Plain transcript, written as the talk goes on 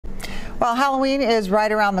Well, Halloween is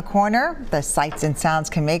right around the corner. The sights and sounds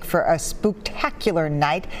can make for a spooktacular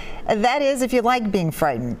night. That is, if you like being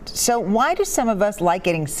frightened. So why do some of us like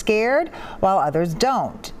getting scared while others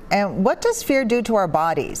don't? And what does fear do to our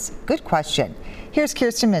bodies? Good question. Here's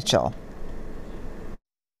Kirsten Mitchell.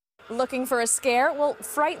 Looking for a scare? Well,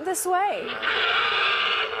 fright this way.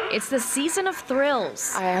 It's the season of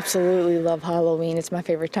thrills. I absolutely love Halloween. It's my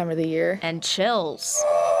favorite time of the year. And chills.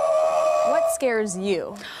 What scares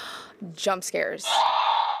you? Jump scares.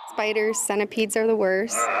 Spiders, centipedes are the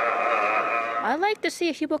worst. I like to see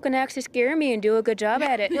if people can actually scare me and do a good job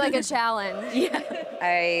at it. You like a challenge. Yeah.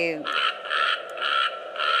 I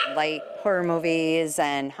like horror movies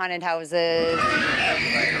and haunted houses.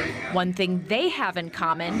 One thing they have in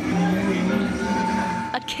common,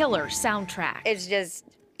 a killer soundtrack. It's just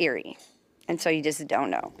eerie, and so you just don't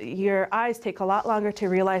know. Your eyes take a lot longer to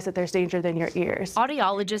realize that there's danger than your ears.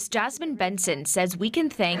 Audiologist Jasmine Benson says we can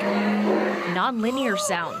thank nonlinear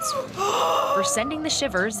sounds for sending the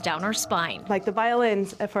shivers down our spine. Like the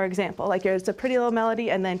violins, for example, like it's a pretty little melody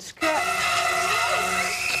and then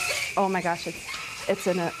oh my gosh, it's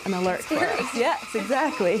an alert for us. Yes,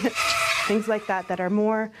 exactly. Things like that are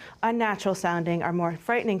more unnatural sounding are more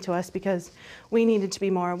frightening to us because we needed to be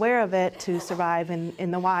more aware of it to survive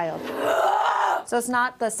in the wild. So it's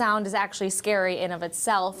not the sound is actually scary in of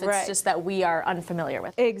itself, it's just that we are unfamiliar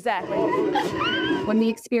with it. Exactly. When we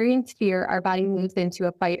experience fear, our body moves into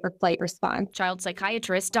a fight or flight response. Child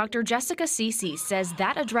psychiatrist Dr. Jessica Cece says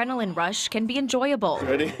that adrenaline rush can be enjoyable.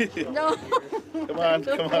 Ready? No. Come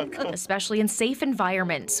on. Especially in safe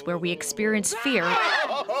environments where we experience fear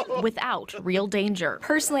without real danger.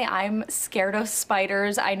 Personally, I'm scared of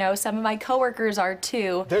spiders. I know some of my coworkers are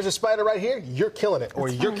too. There's a spider right here. You're killing it, or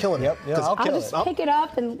you're killing it. Yeah, I'll kill it. Pick it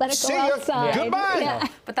up and let it go outside. Goodbye. Yeah.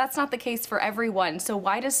 But that's not the case for everyone. So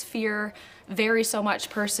why does fear vary so much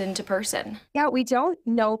person to person? Yeah, we don't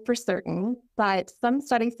know for certain, but some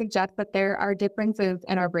studies suggest that there are differences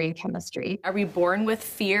in our brain chemistry. Are we born with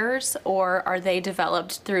fears or are they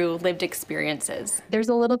developed through lived experiences? There's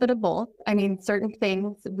a little bit of both. I mean, certain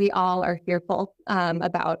things we all are fearful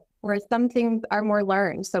about, whereas some things are more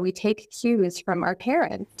learned. So we take cues from our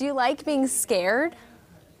parents. Do you like being scared?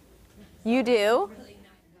 You do?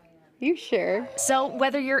 You sure? So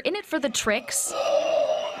whether you're in it for the tricks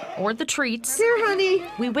or the treats, Here, honey.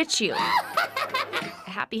 we wish you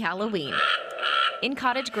happy Halloween. In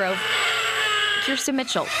Cottage Grove, Kirsten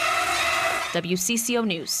Mitchell, WCCO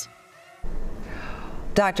News.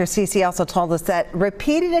 Dr. Cece also told us that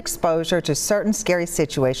repeated exposure to certain scary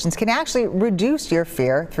situations can actually reduce your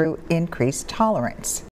fear through increased tolerance.